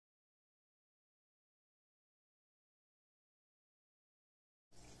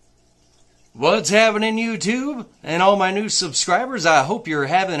What's happening, YouTube and all my new subscribers? I hope you're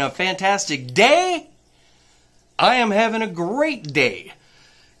having a fantastic day. I am having a great day.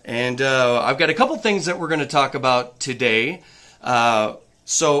 And I've got a couple things that we're going to talk about today.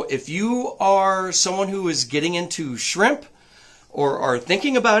 So if you are someone who is getting into shrimp or are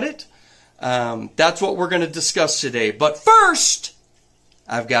thinking about it, that's what we're going to discuss today. But first,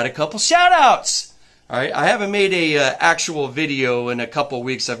 I've got a couple shout outs. All right, I haven't made a actual video in a couple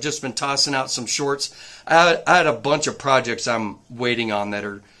weeks. I've just been tossing out some shorts. I had a bunch of projects I'm waiting on that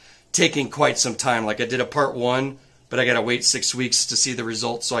are taking quite some time. Like I did a part 1, but I got to wait 6 weeks to see the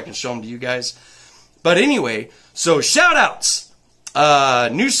results so I can show them to you guys. But anyway, so shout outs,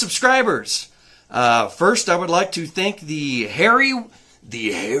 new subscribers. First, I would like to thank the Harry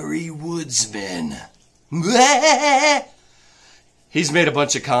Woodsman. He's made a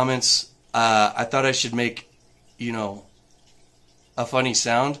bunch of comments. I thought I should make, a funny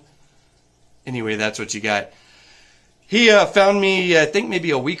sound. Anyway, that's what you got. He found me, I think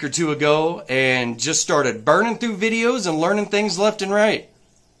maybe a week or two ago, and just started burning through videos and learning things left and right.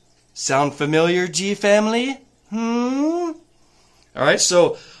 Sound familiar, G family? All right,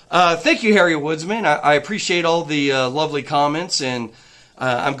 so thank you, Harry Woodsman. I appreciate all the lovely comments, and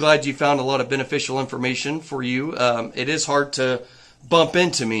I'm glad you found a lot of beneficial information for you. It is hard to bump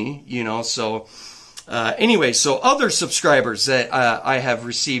into me, so anyway, so other subscribers that I have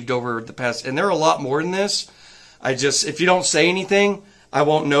received over the past, and there are a lot more than this. If you don't say anything, I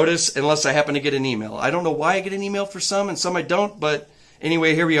won't notice unless I happen to get an email. I don't know why I get an email for some and some I don't, but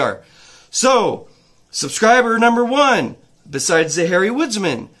anyway, here we are. So, subscriber number 1, besides the Harry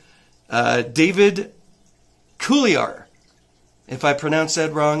Woodsman, David Couliar. If I pronounce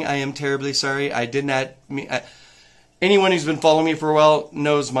that wrong, I am terribly sorry. I did not mean... Anyone who's been following me for a while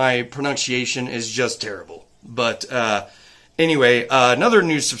knows my pronunciation is just terrible. But anyway, another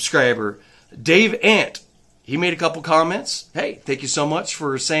new subscriber, Dave Ant. He made a couple comments. Hey, thank you so much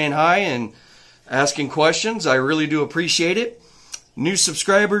for saying hi and asking questions. I really do appreciate it. New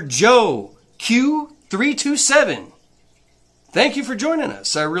subscriber, Joe Q327. Thank you for joining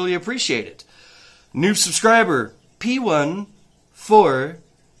us. I really appreciate it. New subscriber, P14,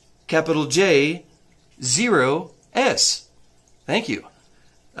 capital J, 0, S. Thank you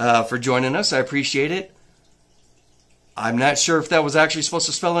for joining us. I appreciate it. I'm not sure if that was actually supposed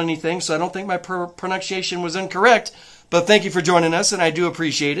to spell anything, so I don't think my pronunciation was incorrect, but thank you for joining us, and I do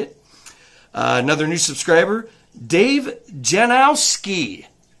appreciate it. Another new subscriber, Dave Janowski.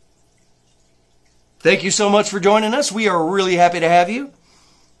 Thank you so much for joining us. We are really happy to have you.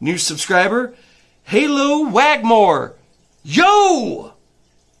 New subscriber, Halo Wagmore. Yo!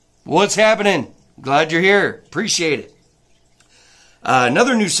 What's happening? Glad you're here. Appreciate it.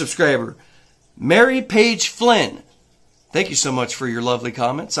 Another new subscriber, Mary Paige Flynn. Thank you so much for your lovely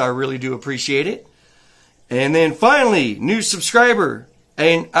comments. I really do appreciate it. And then finally, new subscriber.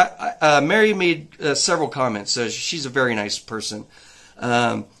 And Mary made several comments. She's a very nice person.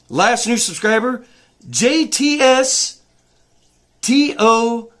 Last new subscriber,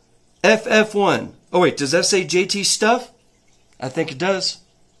 JTSTOFF1. Oh, wait, does that say JT Stuff? I think it does.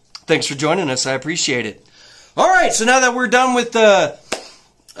 Thanks for joining us. I appreciate it. All right, so now that we're done with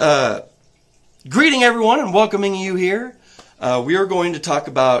greeting everyone and welcoming you here, we are going to talk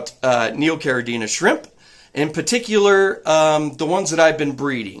about Neocaridina shrimp, in particular the ones that I've been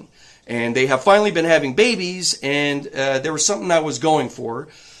breeding. And they have finally been having babies, and there was something I was going for.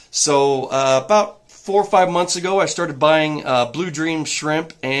 So about 4 or 5 months ago, I started buying Blue Dream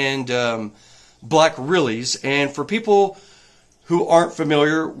shrimp and black Rillies. And for people who aren't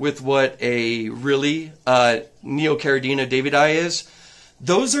familiar with what a Rillie, Neocaridina davidi is,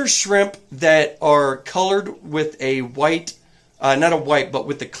 those are shrimp that are colored with a white, not a white, but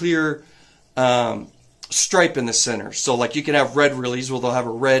with the clear stripe in the center. So like you can have red Rillies where they'll have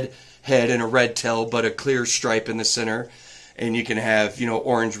a red head and a red tail, but a clear stripe in the center. And you can have,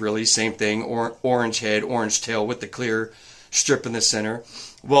 orange Rillies, same thing, orange head, orange tail with the clear strip in the center.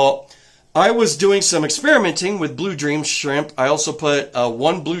 Well, I was doing some experimenting with Blue Dream shrimp. I also put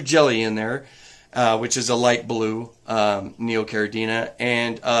one blue jelly in there, which is a light blue Neocaridina,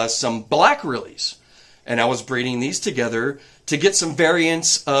 and some black Rillies. And I was breeding these together to get some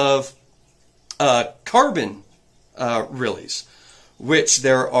variants of carbon Rillies, which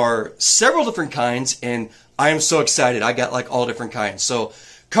there are several different kinds, and I am so excited. I got like all different kinds. So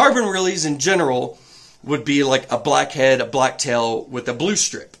carbon Rillies in general would be like a black head, a black tail with a blue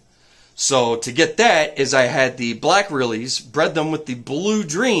strip. So to get that is I had the black Rillies, bred them with the Blue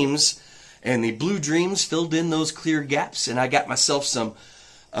Dreams, and the Blue Dreams filled in those clear gaps, and I got myself some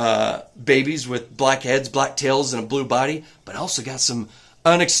babies with black heads, black tails, and a blue body, but I also got some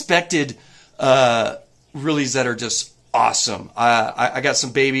unexpected Realies that are just awesome. I got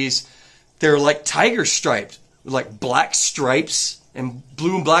some babies. They're like tiger striped, like black stripes and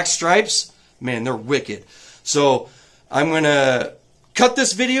blue and black stripes. Man, they're wicked. So I'm going to cut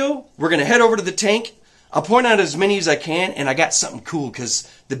this video. We're going to head over to the tank. I'll point out as many as I can, and I got something cool because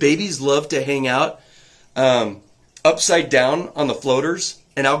the babies love to hang out upside down on the floaters,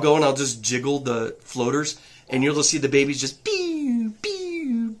 and I'll go and I'll just jiggle the floaters, and you'll see the babies just pew,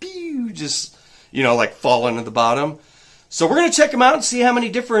 pew, pew, just, you know, like falling to the bottom. So we're going to check them out and see how many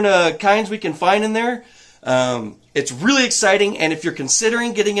different kinds we can find in there. It's really exciting, and if you're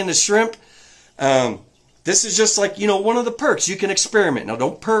considering getting into shrimp, this is just like, you know, one of the perks. You can experiment. Now,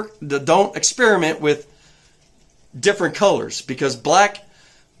 don't experiment with different colors, because black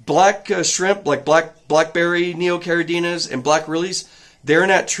shrimp, like blackberry Neocaridinas and black Rillies, they're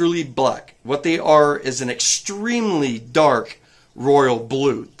not truly black. What they are is an extremely dark royal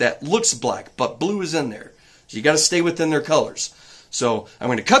blue that looks black, but blue is in there. So you got to stay within their colors. So I'm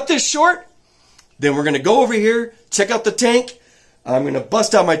going to cut this short. Then we're going to go over here, check out the tank. I'm going to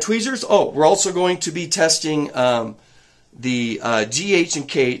bust out my tweezers. Oh, we're also going to be testing the GH and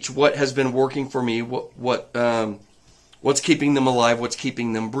KH, what has been working for me, what's keeping them alive, what's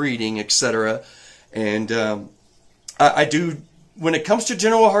keeping them breeding, etc. And I do, when it comes to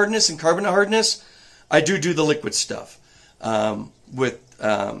general hardness and carbonate hardness, I do the liquid stuff with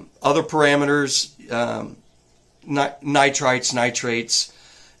other parameters, nitrites, nitrates,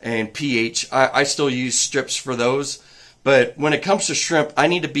 and pH. I still use strips for those. But when it comes to shrimp, I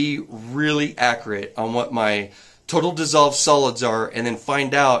need to be really accurate on what my total dissolved solids are, and then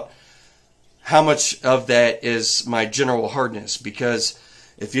find out how much of that is my general hardness. Because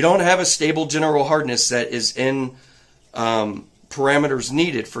if you don't have a stable general hardness that is in parameters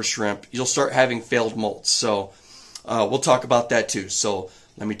needed for shrimp, you'll start having failed molts. So we'll talk about that too. So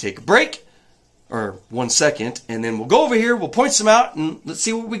let me take a break, or 1 second, and then we'll go over here, we'll point some out, and let's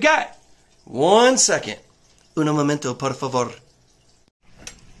see what we got. 1 second. Un momento, por favor.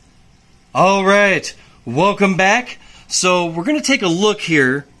 All right, welcome back. So we're going to take a look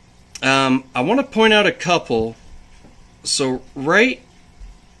here. I want to point out a couple. So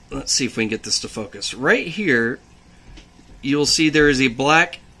let's see if we can get this to focus. Right here, you'll see there is a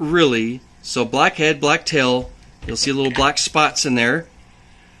black Rilly. So black head, black tail. You'll see little black spots in there.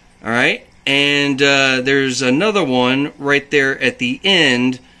 All right, and there's another one right there at the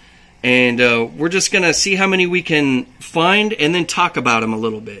end. And we're just going to see how many we can find and then talk about them a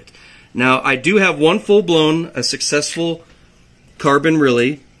little bit. Now, I do have one full-blown, a successful carbon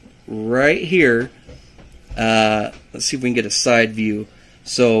Rilly right here. Let's see if we can get a side view.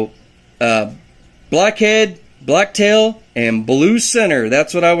 So, black head, black tail, and blue center.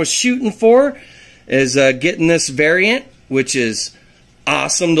 That's what I was shooting for, is getting this variant, which is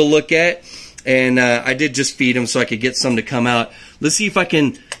awesome to look at. And I did just feed them so I could get some to come out. Let's see if I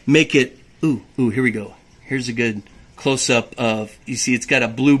can make it. Ooh, here we go. Here's a good close-up of, you see it's got a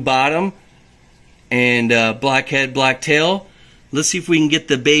blue bottom and black head, black tail. Let's see if we can get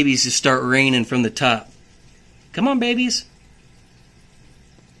the babies to start raining from the top. Come on, babies.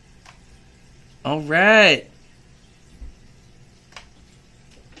 All right.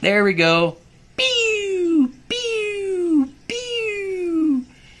 There we go. Pew, pew, pew,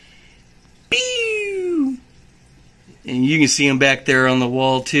 pew. And you can see them back there on the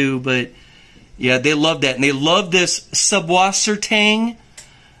wall too, but yeah, they love that. And they love this Savoie Sertang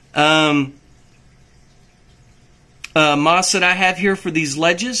moss that I have here for these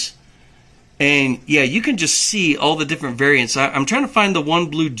ledges. And yeah, you can just see all the different variants. I'm trying to find the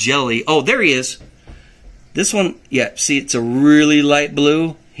one blue jelly. Oh, there he is. This one, yeah, see, it's a really light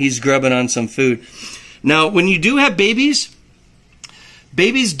blue. He's grubbing on some food. Now, when you do have babies,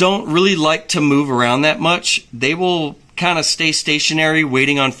 babies don't really like to move around that much. They will kind of stay stationary,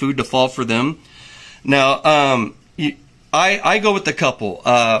 waiting on food to fall for them. Now, I go with the couple.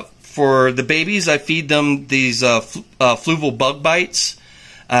 For the babies, I feed them these fluval bug bites.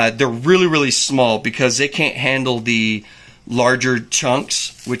 They're really, really small because they can't handle the larger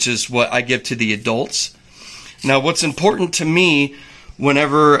chunks, which is what I give to the adults. Now, what's important to me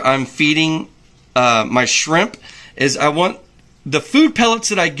whenever I'm feeding my shrimp is I want the food pellets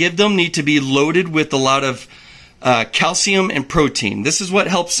that I give them need to be loaded with a lot of calcium and protein. This is what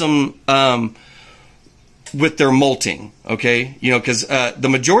helps them with their molting, okay? You know, because the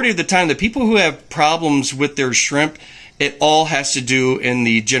majority of the time, the people who have problems with their shrimp, it all has to do in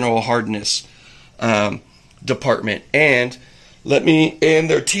the general hardness department. And their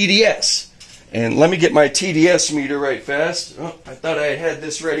TDS. And let me get my TDS meter right fast. Oh, I thought I had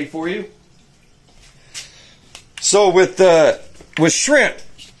this ready for you. So with shrimp,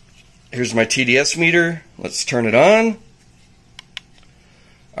 here's my TDS meter. Let's turn it on.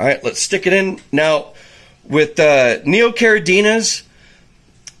 All right, let's stick it in. Now, with Neocaridinas,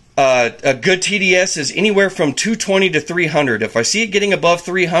 a good TDS is anywhere from 220 to 300. If I see it getting above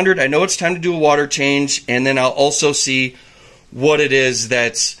 300, I know it's time to do a water change, and then I'll also see what it is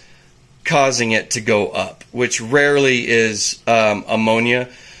that's causing it to go up, which rarely is ammonia.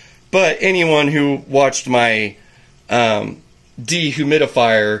 But anyone who watched my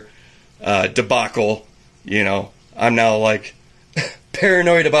dehumidifier debacle, you know, I'm now like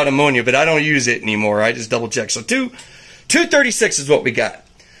paranoid about ammonia, but I don't use it anymore. I just double check. So 236 is what we got,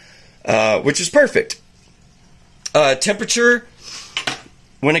 which is perfect. Temperature,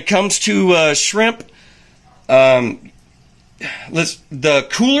 when it comes to shrimp, the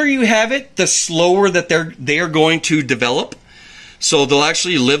cooler you have it, the slower that they are going to develop. So they'll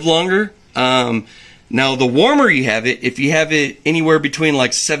actually live longer. Now, the warmer you have it, if you have it anywhere between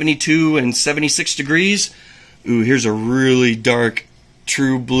like 72 and 76 degrees, ooh, here's a really dark,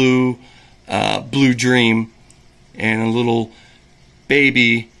 true blue, blue dream, and a little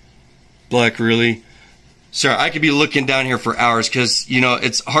baby black, really. Sorry, I could be looking down here for hours because, you know,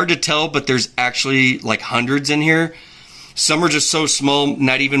 it's hard to tell, but there's actually like hundreds in here. Some are just so small,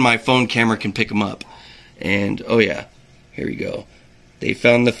 not even my phone camera can pick them up. And, oh yeah, here we go. They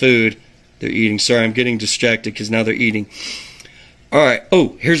found the food. They're eating. Sorry, I'm getting distracted because now they're eating. All right.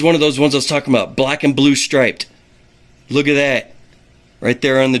 Oh, here's one of those ones I was talking about. Black and blue striped. Look at that. Right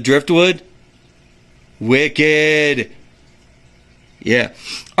there on the driftwood. Wicked. Yeah.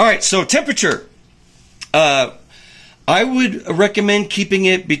 All right, so temperature. I would recommend keeping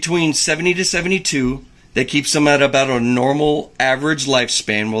it between 70 to 72. That keeps them at about a normal average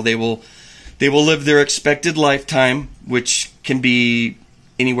lifespan. Well, they will live their expected lifetime, which can be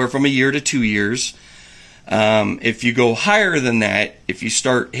anywhere from a year to 2 years. If you go higher than that, if you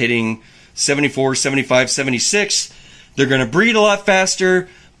start hitting 74, 75, 76, they're going to breed a lot faster,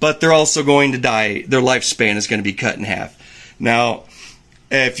 but they're also going to die. Their lifespan is going to be cut in half. Now,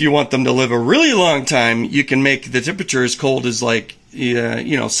 if you want them to live a really long time, you can make the temperature as cold as like,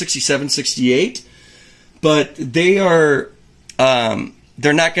 67, 68. But they are,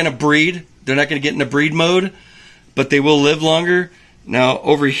 they're not going to breed. They're not going to get into breed mode, but they will live longer. Now,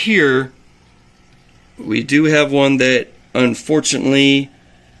 over here, we do have one that unfortunately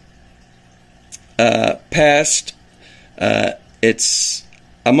passed. I'm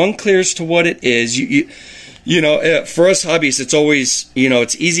unclear as to what it is. You know, for us hobbyists, it's always,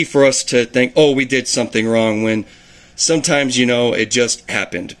 it's easy for us to think, oh, we did something wrong, when sometimes, it just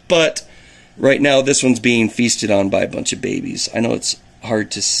happened. But right now, this one's being feasted on by a bunch of babies. I know it's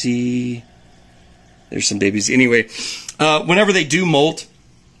hard to see. There's some babies. Anyway, whenever they do molt,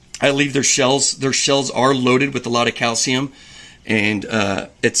 I leave their shells. Their shells are loaded with a lot of calcium, and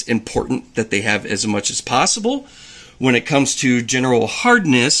it's important that they have as much as possible. When it comes to general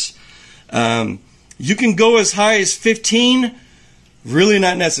hardness, you can go as high as 15. Really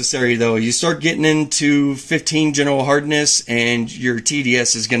not necessary, though. You start getting into 15 general hardness, and your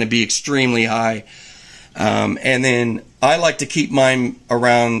TDS is going to be extremely high. And then I like to keep mine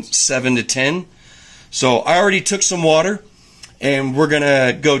around 7 to 10. So I already took some water, and we're going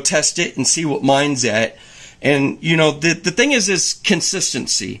to go test it and see what mine's at. And, the thing is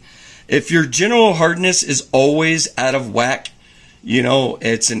consistency. If your general hardness is always out of whack,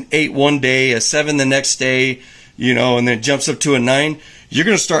 it's an 8 one day, a 7 the next day, and then it jumps up to a 9, you're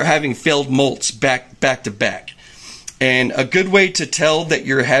going to start having failed molts back to back. And a good way to tell that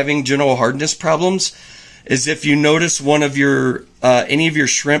you're having general hardness problems is if you notice one of your, any of your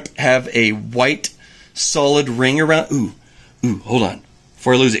shrimp have a white solid ring around. Ooh, hold on.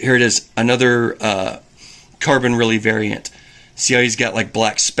 Before I lose it, here it is. Another carbon really variant. See how he's got like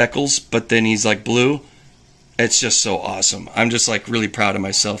black speckles, but then he's like blue? It's just so awesome. I'm just like really proud of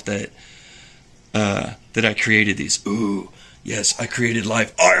myself that I created these. Ooh, yes, I created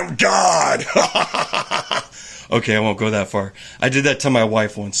life. I am God. Okay, I won't go that far. I did that to my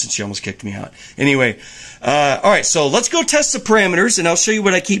wife once, and she almost kicked me out. Anyway, all right, so let's go test the parameters, and I'll show you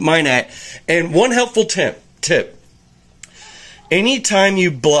what I keep mine at. And one helpful tip. Anytime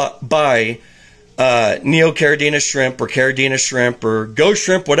you buy Neocaridina shrimp or Caridina shrimp or ghost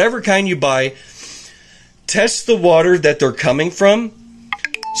shrimp, whatever kind you buy, test the water that they're coming from,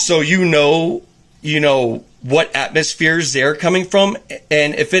 so you know what atmospheres they're coming from,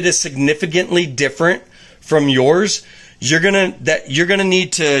 and if it is significantly different from yours, you're gonna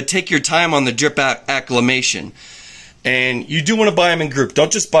need to take your time on the drip acclimation. And you do want to buy them in group.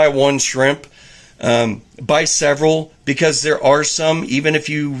 Don't just buy one shrimp. Buy several, because there are some, even if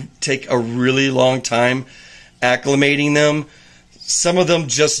you take a really long time acclimating them, some of them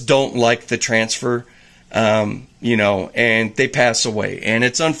just don't like the transfer, you know, and they pass away. And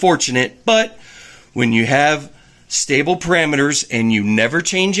it's unfortunate, but when you have stable parameters and you never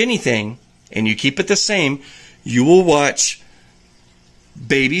change anything and you keep it the same, you will watch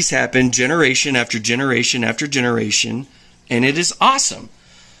babies happen generation after generation after generation, and it is awesome.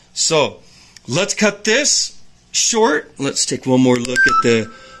 So let's cut this short. Let's take one more look at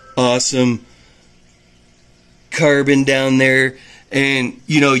the awesome carbon down there. And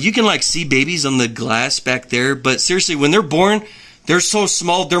you know, you can like see babies on the glass back there, but seriously, when they're born, they're so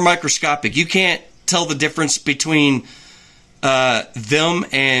small, they're microscopic. You can't tell the difference between them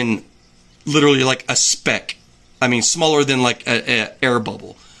and literally like a speck. I mean, smaller than like a air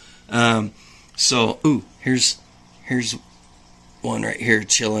bubble. So, ooh, here's one right here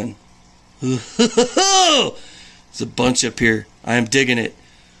chilling. There's a bunch up here. I am digging it.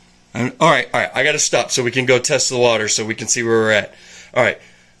 All right. I got to stop so we can go test the water so we can see where we're at. All right.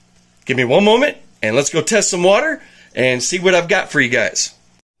 Give me one moment and let's go test some water and see what I've got for you guys.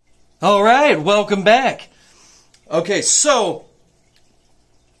 All right. Welcome back. Okay. So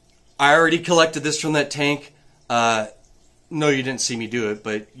I already collected this from that tank. No, you didn't see me do it,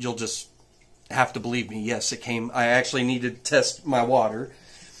 but you'll just have to believe me. Yes, it came. I actually needed to test my water.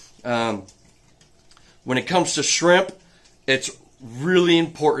 When it comes to shrimp, it's really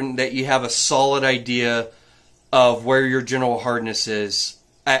important that you have a solid idea of where your general hardness is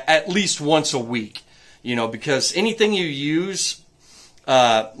at least once a week. You know, because anything you use,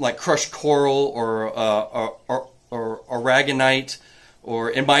 like crushed coral or aragonite,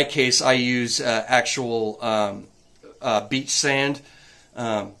 or in my case, I use actual beach sand.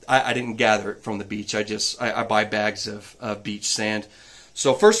 I didn't gather it from the beach. I buy bags of beach sand.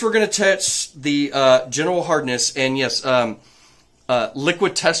 So first we're going to test the general hardness. And yes,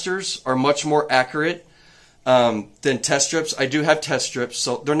 liquid testers are much more accurate than test strips. I do have test strips,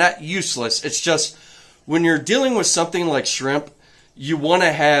 so they're not useless. It's just when you're dealing with something like shrimp, you want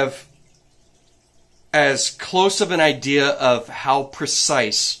to have as close of an idea of how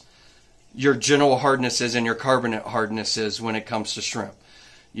precise your general hardness is and your carbonate hardness is when it comes to shrimp.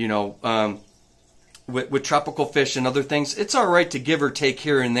 You know, with tropical fish and other things, it's all right to give or take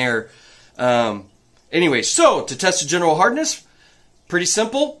here and there. Anyway, so to test the general hardness, pretty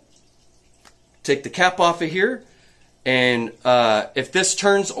simple. Take the cap off of here, and if this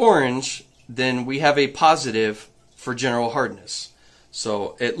turns orange, then we have a positive for general hardness.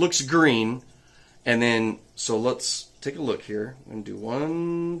 So it looks green, and then, so let's take a look here. I'm going to do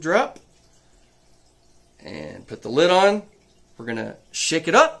one drop, and put the lid on. We're going to shake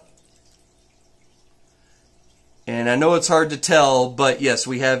it up. And I know it's hard to tell, but yes,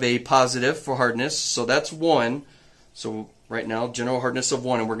 we have a positive for hardness. So that's 1. So right now, general hardness of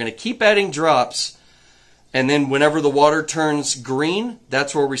 1. And we're going to keep adding drops. And then whenever the water turns green,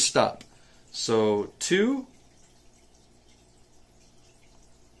 that's where we stop. So 2.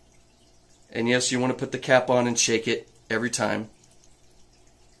 And yes, you want to put the cap on and shake it every time.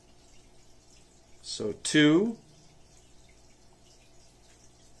 So 2.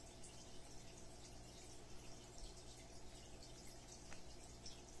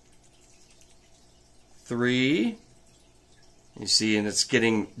 3. You see, and it's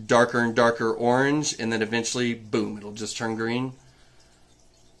getting darker and darker orange, and then eventually, boom, it'll just turn green.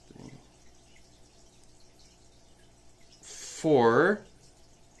 4.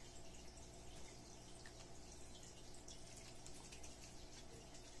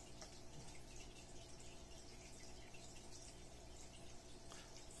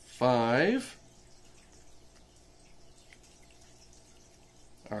 5.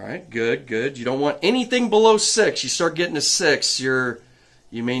 All right, good, good. You don't want anything below 6. You start getting to 6, you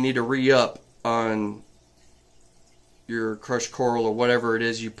may need to re-up on your crushed coral or whatever it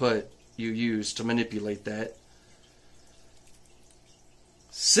is you use to manipulate that.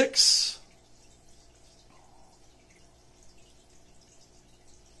 6.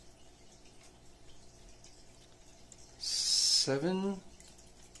 7.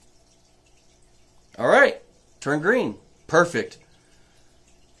 All right, turn green. Perfect.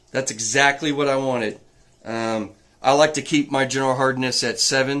 That's exactly what I wanted. I like to keep my general hardness at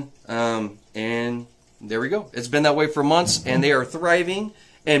 7, and there we go. It's been that way for months, and they are thriving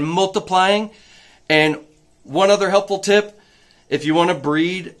and multiplying. And one other helpful tip, if you want to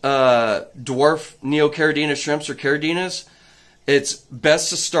breed dwarf Neocaridina shrimps or caridinas, it's best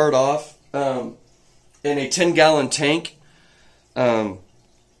to start off in a 10-gallon tank.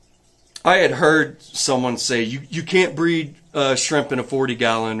 I had heard someone say you can't breed shrimp in a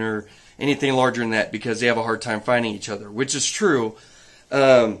 40-gallon or anything larger than that because they have a hard time finding each other, which is true.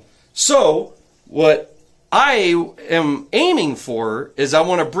 So what I am aiming for is I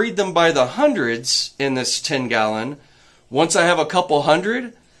want to breed them by the hundreds in this 10-gallon. Once I have a couple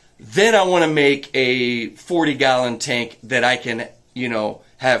hundred, then I want to make a 40-gallon tank that I can, you know,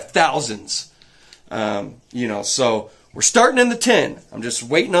 have thousands. You know, so we're starting in the 10. I'm just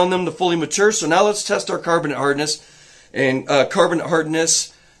waiting on them to fully mature. So now let's test our carbonate hardness. And carbonate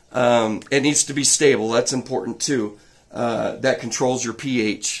hardness, it needs to be stable. That's important too. That controls your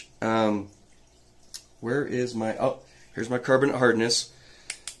pH. Where is my, oh, here's my carbonate hardness.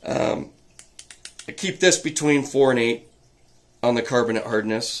 I keep this between 4 and 8 on the carbonate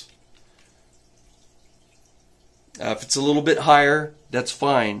hardness. If it's a little bit higher, that's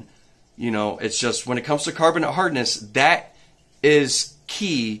fine. You know, it's just when it comes to carbonate hardness, that is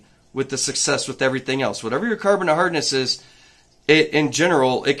key with the success with everything else. Whatever your carbonate hardness is, it in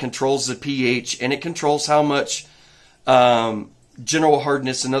general, it controls the pH and it controls how much general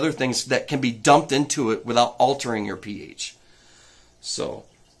hardness and other things that can be dumped into it without altering your pH. So,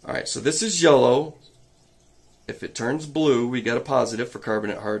 all right, so this is yellow. If it turns blue, we got a positive for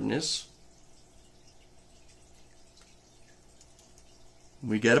carbonate hardness.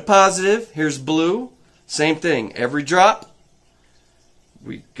 We get a positive. Here's blue. Same thing. Every drop,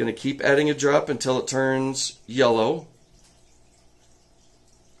 we're going to keep adding a drop until it turns yellow.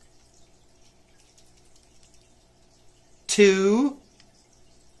 Two.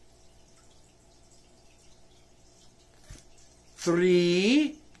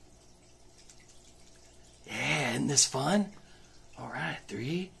 3. Yeah, isn't this fun? All right,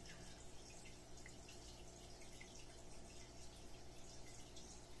 3.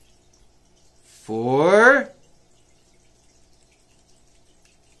 4.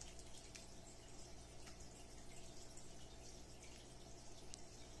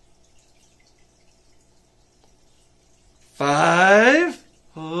 5.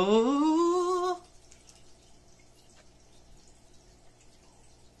 Oh.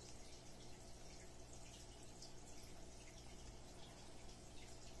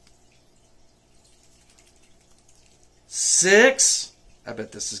 6. I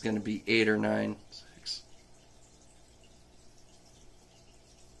bet this is going to be 8 or 9. 6.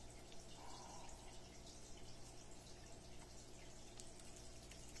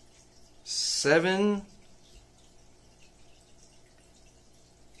 7.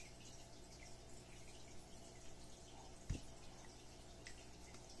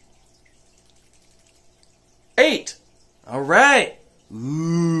 8. All right.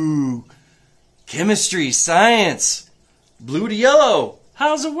 Ooh. Chemistry, science. Blue to yellow.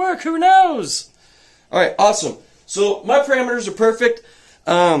 How's it work? Who knows? All right, awesome. So my parameters are perfect.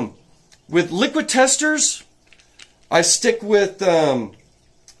 With liquid testers, I stick with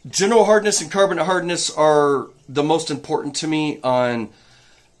general hardness and carbonate hardness are the most important to me on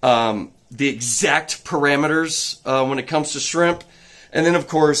the exact parameters when it comes to shrimp. And then, of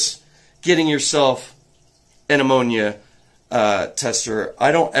course, getting yourself an ammonia tester.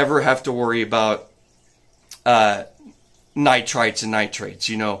 I don't ever have to worry about nitrites and nitrates.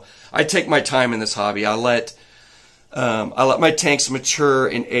 You know, I take my time in this hobby. I let my tanks mature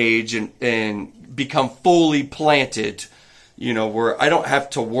and age and become fully planted, you know, where I don't have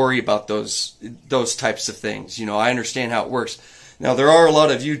to worry about those types of things. You know, I understand how it works. Now, there are a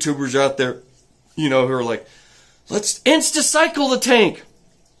lot of YouTubers out there, you know, who are like, let's insta-cycle the tank.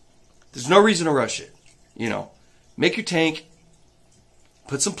 There's no reason to rush it. You know, make your tank,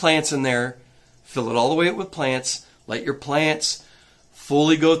 put some plants in there, fill it all the way up with plants, let your plants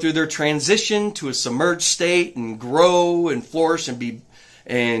fully go through their transition to a submerged state and grow and flourish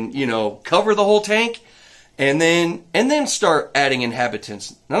and you know, cover the whole tank, and then start adding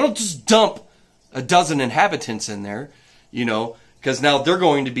inhabitants. Now, don't just dump a dozen inhabitants in there, you know, because now they're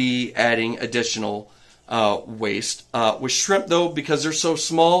going to be adding additional waste. With shrimp, though, because they're so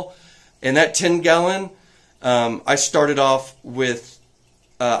small, in that 10-gallon, I started off with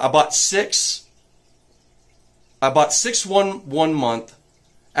I bought six one month.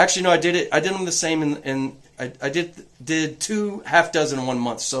 Actually, no, I did them the same in I did 2 half dozen in 1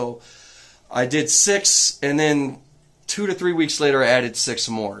 month. So I did 6, and then 2 to 3 weeks later I added 6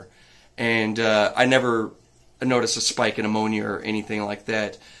 more, and I never noticed a spike in ammonia or anything like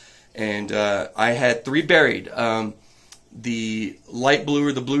that. And I had 3 buried. The light blue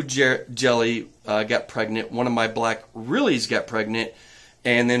or the blue jelly got pregnant. One of my black Rillies got pregnant.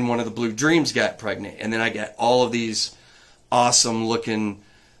 And then one of the blue dreams got pregnant. And then I got all of these awesome looking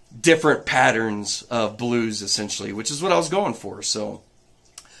different patterns of blues, essentially, which is what I was going for. So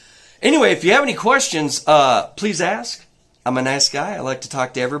anyway, if you have any questions, please ask. I'm a nice guy. I like to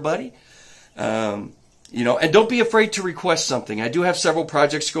talk to everybody. You know, and don't be afraid to request something. I do have several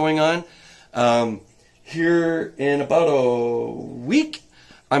projects going on. here in about a week,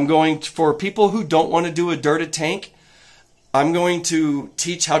 I'm going to, for people who don't want to do a dirted tank, I'm going to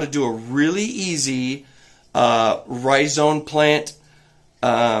teach how to do a really easy rhizome plant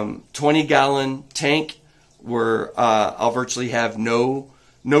 20-gallon tank where I'll virtually have no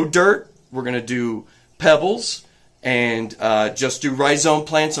dirt. We're going to do pebbles and just do rhizome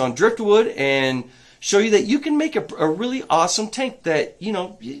plants on driftwood and show you that you can make a really awesome tank that, you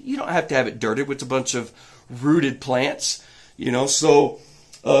know, you don't have to have it dirted with a bunch of rooted plants, you know. So,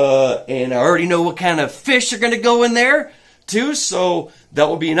 and I already know what kind of fish are going to go in there too, so that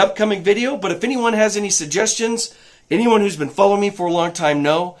will be an upcoming video. But if anyone has any suggestions, anyone who's been following me for a long time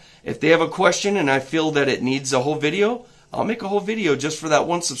know, if they have a question and I feel that it needs a whole video, I'll make a whole video just for that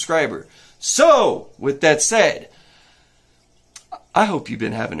one subscriber. So, with that said, I hope you've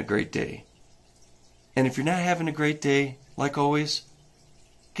been having a great day. And if you're not having a great day, like always,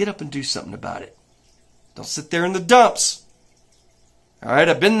 get up and do something about it. Don't sit there in the dumps. All right,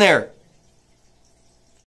 I've been there.